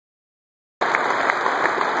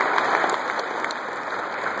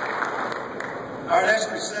Our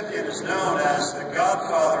next recipient is known as the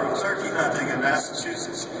godfather of turkey hunting in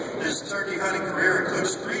Massachusetts. His turkey hunting career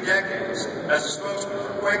includes 3 decades as a spokesman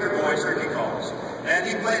for Quaker Boy turkey calls, and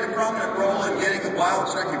he played a prominent role in getting the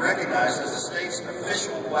wild turkey recognized as the state's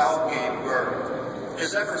official wild game bird.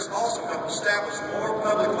 His efforts also help establish more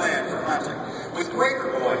public land for hunting. With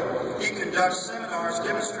Quaker Boy, he conducts seminars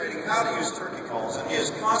demonstrating how to use turkey calls, and he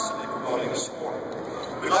is constantly promoting the sport.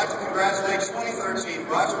 We'd like to congratulate 2013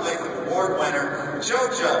 Roger Latham Award winner,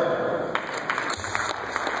 Judd.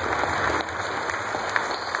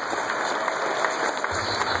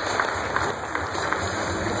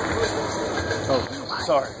 Oh,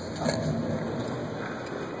 sorry.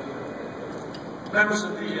 Members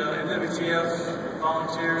of the NWTF,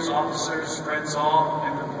 volunteers, officers, friends all,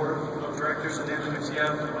 and the board of directors of the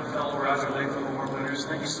NWTF, and my fellow Roger Latham Award winners,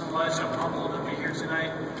 thank you so much. I'm humbled to be here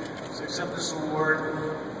tonight to accept this award,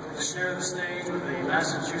 to share the stage with the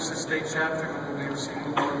Massachusetts State Chapter, who will be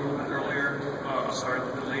receiving the award a little bit earlier, a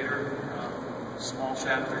little bit later, small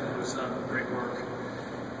chapter who has done great work.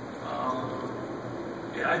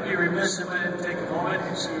 I'd be remiss if I didn't take a moment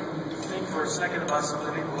to think for a second about some of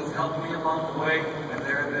the people who have helped me along the way, and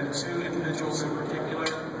there have been 2 individuals in particular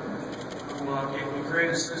who gave me great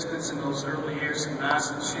assistance in those early years in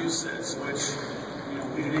Massachusetts, which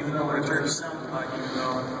we didn't even know what a turkey sounded like, even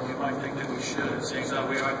though you might think that we should, seeing as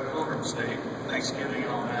we are the Pilgrim State, Thanksgiving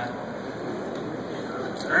and all that.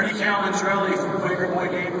 Ernie Calandrelli from Quaker Boy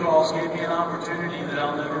Game Calls gave me an opportunity that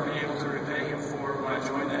I'll never be able to repay him for when I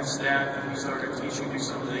joined that staff, and he started teaching me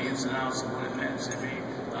some of the ins and outs of what it meant to be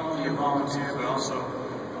not only a volunteer, but also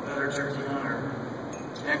a better turkey hunter.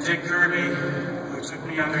 And Dick Kirby, who took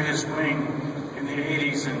me under his wing in the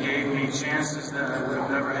 80s and gave me chances that I would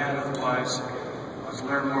have never had otherwise. To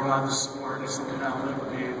learn more about the sport is something I'll never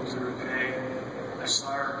be able to repay. I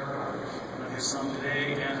saw his son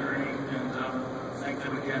today and Ernie, and thank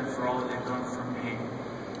them again for all that they've done for me.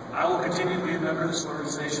 I will continue to be a member of this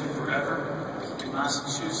organization forever in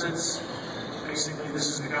Massachusetts. Basically, this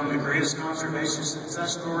has become the greatest conservation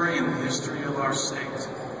success story in the history of our state.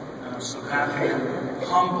 And I'm so happy and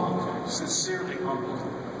humbled, sincerely humbled,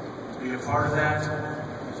 to be a part of that,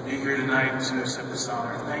 and to be here tonight to accept this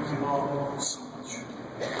honor. Thank you all so much.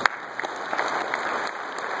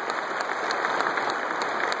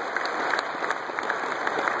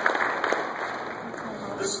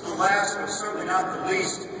 This is the last, but certainly not the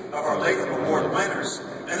least, of our Latham Award winners.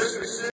 And this recipient